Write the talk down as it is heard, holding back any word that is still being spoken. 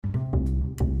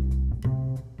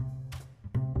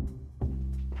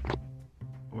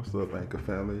What's up, Anchor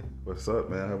family? What's up,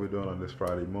 man? How we doing on this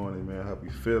Friday morning, man? How we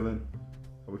feeling?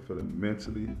 How we feeling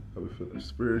mentally? How we feeling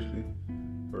spiritually?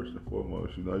 First and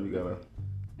foremost, you gotta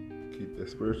keep that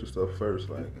spiritual stuff first,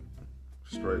 like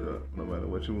straight up. No matter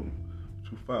what you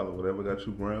follow, whatever got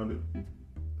you grounded,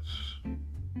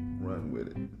 run with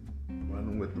it.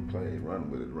 Run with the play. Run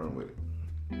with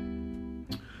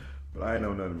it. But I ain't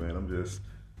know nothing, man. I'm just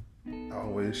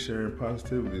always sharing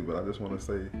positivity. But I just want to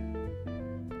say,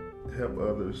 help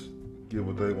others get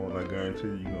what they want. I guarantee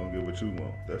you're gonna get what you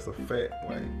want. That's a fact.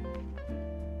 Like,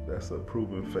 that's a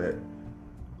proven fact.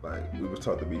 Like, we was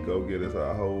taught to be go-getters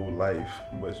our whole life,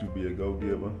 but you be a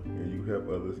go-giver and you help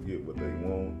others get what they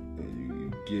want, and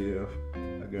you give.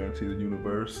 I guarantee the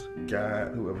universe,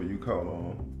 God, whoever you call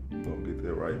on, you're gonna get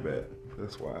that right back.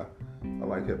 That's why I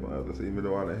like helping others, even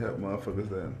though I done help motherfuckers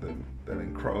that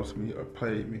didn't cross me or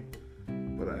played me.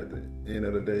 But at the end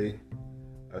of the day,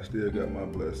 I still got my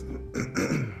blessing.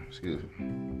 Excuse me.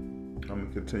 I'm gonna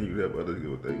continue to help others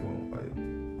get what they want. Like,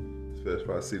 especially if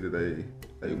I see that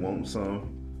they want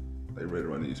some, they ready to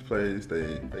run these plays,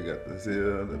 they got the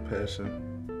zeal, the passion.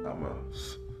 I'm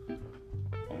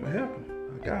gonna help them.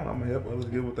 I'm gonna help others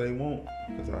get what they want,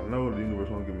 because I know the universe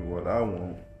won't give me what I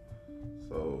want.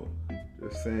 So,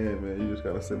 just saying, man, you just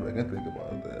gotta sit back and think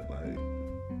about that. Like,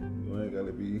 you ain't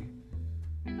gotta be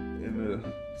in the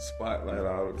spotlight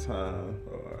all the time,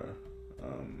 or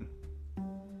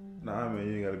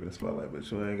you ain't gotta be in the spotlight, but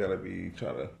you ain't gotta be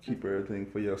trying to keep everything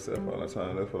for yourself all the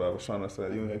time. That's what I was trying to say.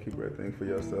 You ain't gotta keep everything for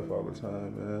yourself all the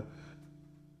time, man.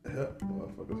 Help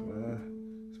motherfuckers,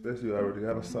 man. Especially you already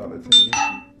got a solid team.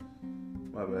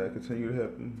 My bad. Continue to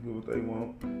help them get what they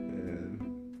want, and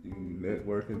you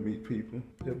network and meet people.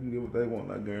 Help them get what they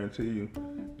want. I guarantee you,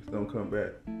 just don't come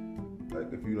back.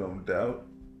 Like, if you don't doubt,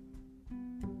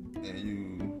 and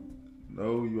you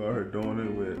know you out here doing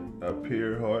it with a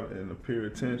pure heart and a pure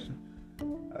attention,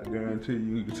 I guarantee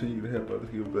you continue to help others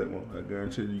get what they want. I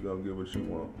guarantee you're going to get what you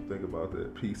want. Think about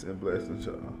that. Peace and blessings,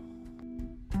 y'all.